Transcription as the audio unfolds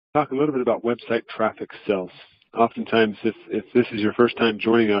talk a little bit about website traffic sells. Oftentimes, if this is your first time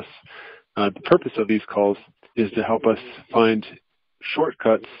joining us, the purpose of these calls is to help us find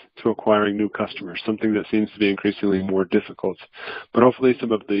shortcuts to acquiring new customers, something that seems to be increasingly more difficult. But hopefully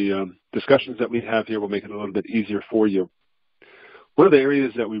some of the discussions that we have here will make it a little bit easier for you. One of the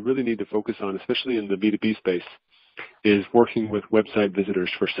areas that we really need to focus on, especially in the B2B space, is working with website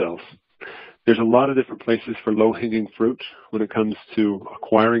visitors for sales. There's a lot of different places for low-hanging fruit when it comes to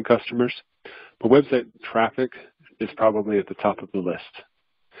acquiring customers, but website traffic is probably at the top of the list.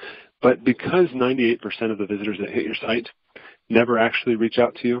 But because 98% of the visitors that hit your site never actually reach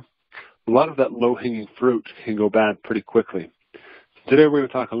out to you, a lot of that low-hanging fruit can go bad pretty quickly. Today we're going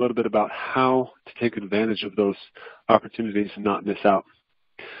to talk a little bit about how to take advantage of those opportunities and not miss out.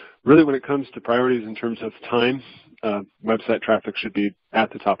 Really, when it comes to priorities in terms of time, website traffic should be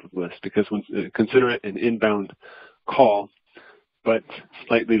at the top of the list because consider it an inbound call, but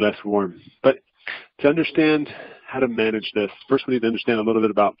slightly less warm. But to understand how to manage this, first we need to understand a little bit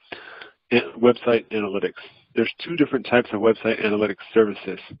about website analytics. There's two different types of website analytics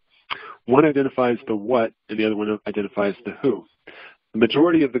services. One identifies the what, and the other one identifies the who. The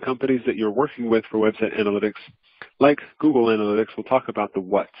majority of the companies that you're working with for website analytics, like Google Analytics, will talk about the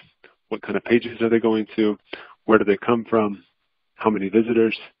what. What kind of pages are they going to? Where do they come from? How many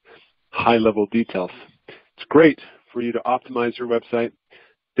visitors? High-level details. It's great for you to optimize your website,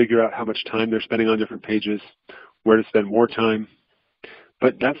 figure out how much time they're spending on different pages, where to spend more time.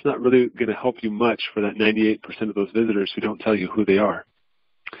 But that's not really going to help you much for that 98% of those visitors who don't tell you who they are.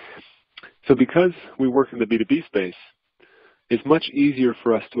 So because we work in the B2B space, it's much easier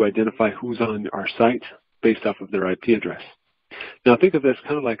for us to identify who's on our site based off of their IP address. Now think of this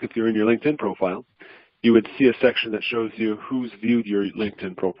kind of like if you're in your LinkedIn profile, you would see a section that shows you who's viewed your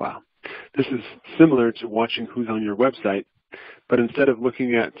LinkedIn profile. This is similar to watching who's on your website, but instead of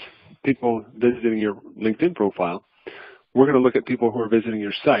looking at people visiting your LinkedIn profile, we're going to look at people who are visiting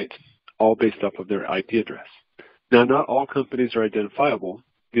your site, all based off of their IP address. Now, not all companies are identifiable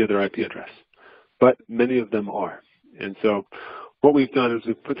via their IP address, but many of them are. And so what we've done is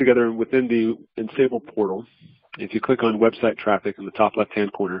we've put together within the Ensaable portal, if you click on website traffic in the top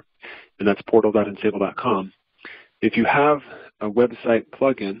left-hand corner, and that's portal.ensaable.com, if you have a website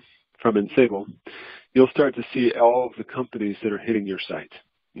plugin from Ensaable, you'll start to see all of the companies that are hitting your site.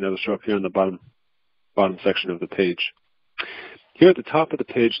 And that'll show up here on the bottom section of the page. Here at the top of the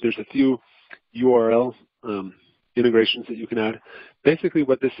page, there's a few URL integrations that you can add. Basically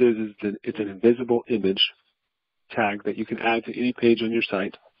what this is it's an invisible image tag that you can add to any page on your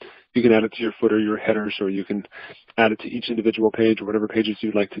site. You can add it to your footer, your headers, or you can add it to each individual page or whatever pages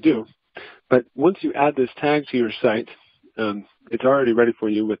you'd like to do. But once you add this tag to your site, it's already ready for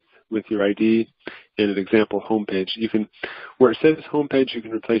you with your ID and an example homepage. You can, where it says homepage, you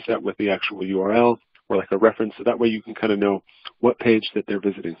can replace that with the actual URL or like a reference. So that way you can kind of know what page that they're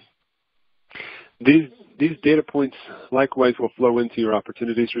visiting. These data points likewise will flow into your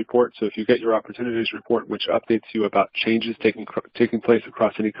opportunities report. So if you get your opportunities report, which updates you about changes taking place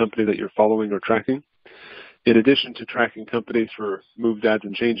across any company that you're following or tracking, in addition to tracking companies for moves, adds,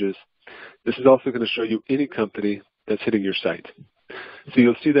 and changes, this is also going to show you any company that's hitting your site. So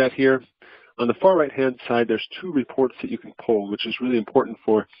you'll see that here. On the far right-hand side, there's two reports that you can pull, which is really important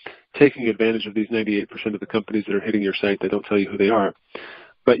for taking advantage of these 98% of the companies that are hitting your site that don't tell you who they are.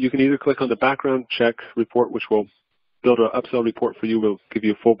 But you can either click on the background check report, which will build an upsell report for you. We'll give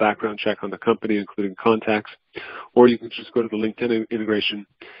you a full background check on the company, including contacts. Or you can just go to the LinkedIn integration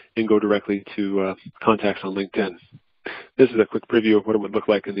and go directly to contacts on LinkedIn. This is a quick preview of what it would look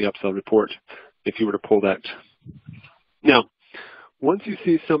like in the upsell report if you were to pull that. Now, once you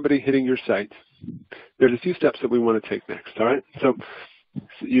see somebody hitting your site, there's a few steps that we want to take next, all right? So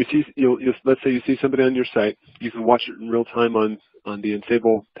let's say you see somebody on your site. You can watch it in real time on the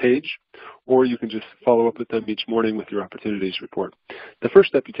Ensaable page, or you can just follow up with them each morning with your opportunities report. The first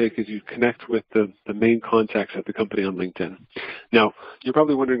step you take is you connect with the main contacts at the company on LinkedIn. Now, you're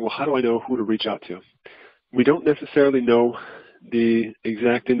probably wondering, well, how do I know who to reach out to? We don't necessarily know the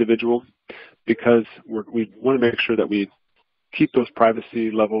exact individual because we want to make sure that we keep those privacy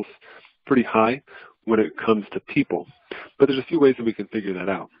levels pretty high when it comes to people. But there's a few ways that we can figure that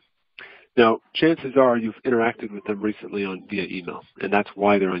out. Now, chances are you've interacted with them recently via email, and that's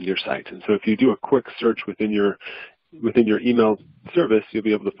why they're on your site. And so if you do a quick search within your email service, you'll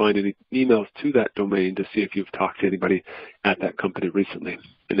be able to find any emails to that domain to see if you've talked to anybody at that company recently.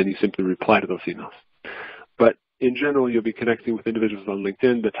 And then you simply reply to those emails. But in general, you'll be connecting with individuals on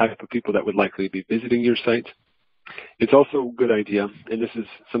LinkedIn, the type of people that would likely be visiting your site. It's also a good idea, and this is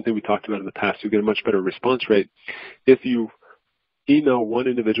something we talked about in the past, you get a much better response rate if you email one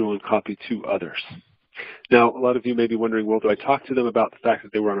individual and copy two others. Now, a lot of you may be wondering, well, do I talk to them about the fact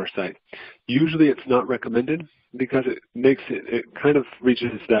that they were on our site? Usually it's not recommended because it kind of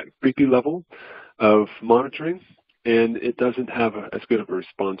reaches that creepy level of monitoring, and it doesn't have as good of a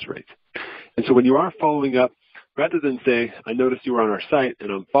response rate. And so when you are following up, rather than say, I noticed you were on our site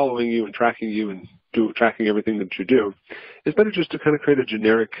and I'm following you and tracking you and tracking everything that you do, it's better just to kind of create a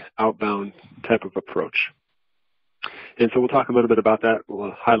generic outbound type of approach. And so we'll talk a little bit about that.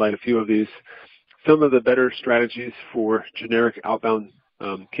 We'll highlight a few of these. Some of the better strategies for generic outbound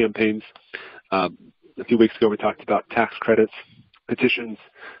campaigns. A few weeks ago we talked about tax credits, petitions,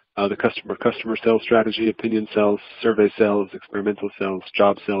 the customer sales strategy, opinion sales, survey sales, experimental sales,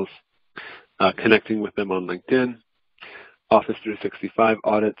 job sales, connecting with them on LinkedIn, Office 365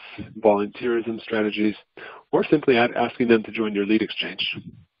 audits, volunteerism strategies, or simply asking them to join your lead exchange.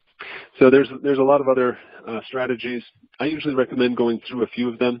 So there's a lot of other strategies. I usually recommend going through a few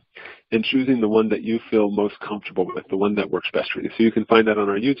of them and choosing the one that you feel most comfortable with, the one that works best for you. So you can find that on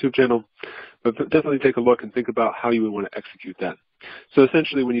our YouTube channel, but definitely take a look and think about how you would want to execute that. So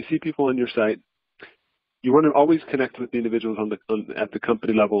essentially, when you see people on your site, you want to always connect with the individuals at the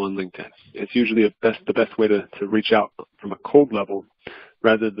company level on LinkedIn. It's usually the best way to reach out from a cold level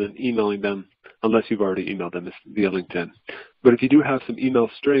rather than emailing them, unless you've already emailed them via LinkedIn. But if you do have some email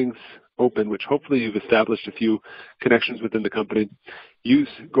strings open, which hopefully you've established a few connections within the company,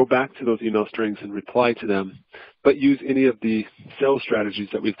 go back to those email strings and reply to them, but use any of the sales strategies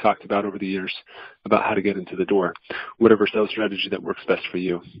that we've talked about over the years about how to get into the door, whatever sales strategy that works best for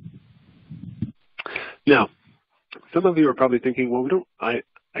you. Now, some of you are probably thinking, well, I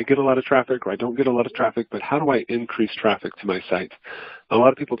get a lot of traffic, or I don't get a lot of traffic, but how do I increase traffic to my site? A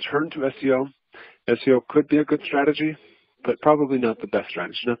lot of people turn to SEO. SEO could be a good strategy, but probably not the best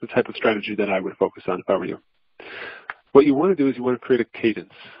strategy, not the type of strategy that I would focus on if I were you. What you want to do is you want to create a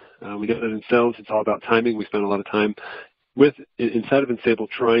cadence. We know that in sales, it's all about timing. We spend a lot of time inside of Ensaable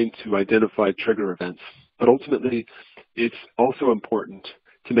trying to identify trigger events. But ultimately, it's also important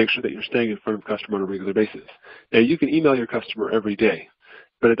to make sure that you're staying in front of the customer on a regular basis. Now, you can email your customer every day,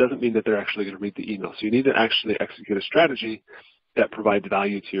 but it doesn't mean that they're actually going to read the email. So you need to actually execute a strategy that provides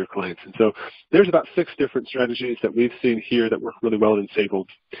value to your clients. And so there's about 6 different strategies that we've seen here that work really well in Ensaable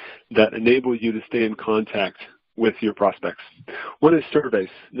that enable you to stay in contact with your prospects. One is surveys.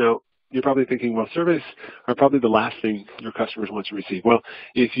 Now, you're probably thinking, well, surveys are probably the last thing your customers want to receive. Well,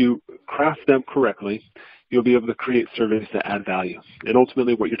 if you craft them correctly, you'll be able to create surveys that add value. And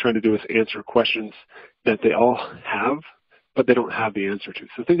ultimately, what you're trying to do is answer questions that they all have, but they don't have the answer to.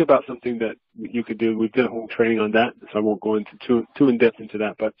 So think about something that you could do. We've done a whole training on that, so I won't go into too in-depth into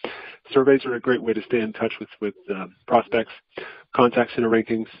that, but surveys are a great way to stay in touch with prospects, contact center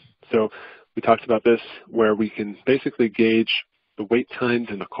rankings. So we talked about this, where we can basically gauge the wait times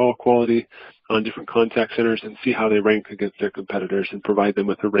and the call quality on different contact centers and see how they rank against their competitors and provide them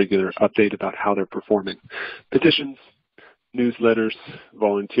with a regular update about how they're performing. Petitions, newsletters,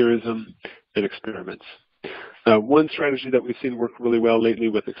 volunteerism, and experiments. One strategy that we've seen work really well lately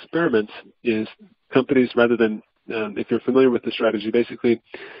with experiments is companies, rather than, if you're familiar with the strategy, basically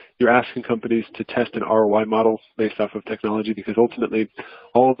you're asking companies to test an ROI model based off of technology, because ultimately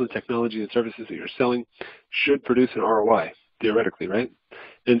all of the technology and services that you're selling should produce an ROI, theoretically, right?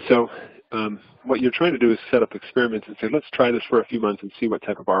 And so what you're trying to do is set up experiments and say, let's try this for a few months and see what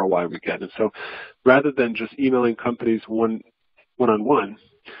type of ROI we get. And so rather than just emailing companies one-on-one,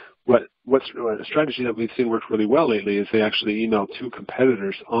 a strategy that we've seen work really well lately is they actually email 2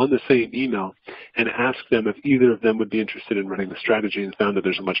 competitors on the same email and ask them if either of them would be interested in running the strategy, and found that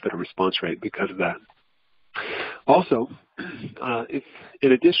there's a much better response rate because of that. Also,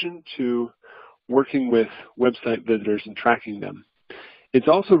 in addition to working with website visitors and tracking them, it's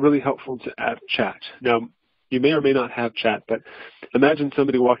also really helpful to add chat. Now, you may or may not have chat, but imagine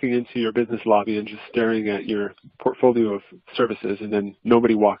somebody walking into your business lobby and just staring at your portfolio of services, and then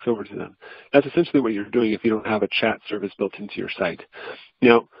nobody walks over to them. That's essentially what you're doing if you don't have a chat service built into your site.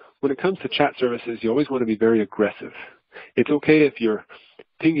 Now, when it comes to chat services, you always want to be very aggressive. It's okay if you're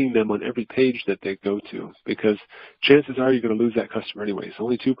pinging them on every page that they go to, because chances are you're going to lose that customer anyways.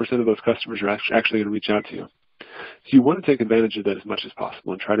 Only 2% of those customers are actually going to reach out to you. So you want to take advantage of that as much as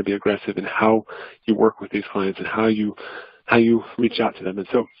possible and try to be aggressive in how you work with these clients and how you reach out to them. And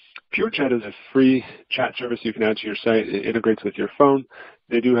so PureChat is a free chat service you can add to your site. It integrates with your phone.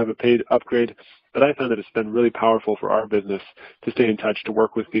 They do have a paid upgrade, but I found that it's been really powerful for our business to stay in touch, to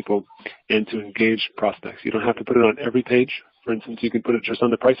work with people, and to engage prospects. You don't have to put it on every page. For instance, you can put it just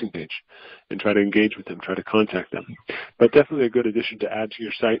on the pricing page and try to engage with them, try to contact them. But definitely a good addition to add to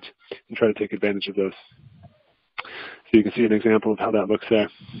your site and try to take advantage of those. So you can see an example of how that looks there.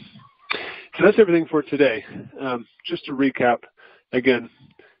 So that's everything for today. Just to recap, again,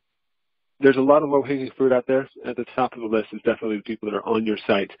 there's a lot of low-hanging fruit out there. At the top of the list is definitely the people that are on your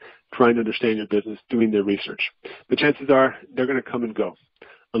site, trying to understand your business, doing their research. The chances are they're going to come and go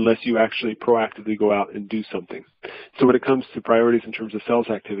unless you actually proactively go out and do something. So when it comes to priorities in terms of sales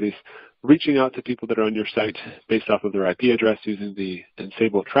activities, reaching out to people that are on your site based off of their IP address using the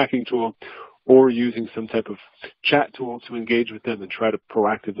Ensable tracking tool, or using some type of chat tool to engage with them and try to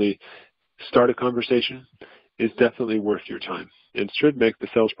proactively start a conversation is definitely worth your time and should make the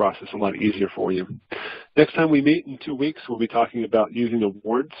sales process a lot easier for you. Next time we meet in 2 weeks, we'll be talking about using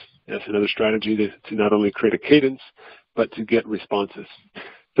awards as another strategy to not only create a cadence, but to get responses.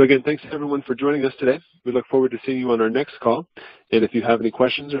 So again, thanks everyone for joining us today. We look forward to seeing you on our next call. And if you have any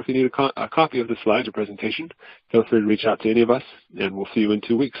questions or if you need a copy of the slides or presentation, feel free to reach out to any of us, and we'll see you in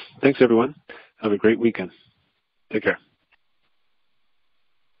 2 weeks. Thanks everyone. Have a great weekend. Take care.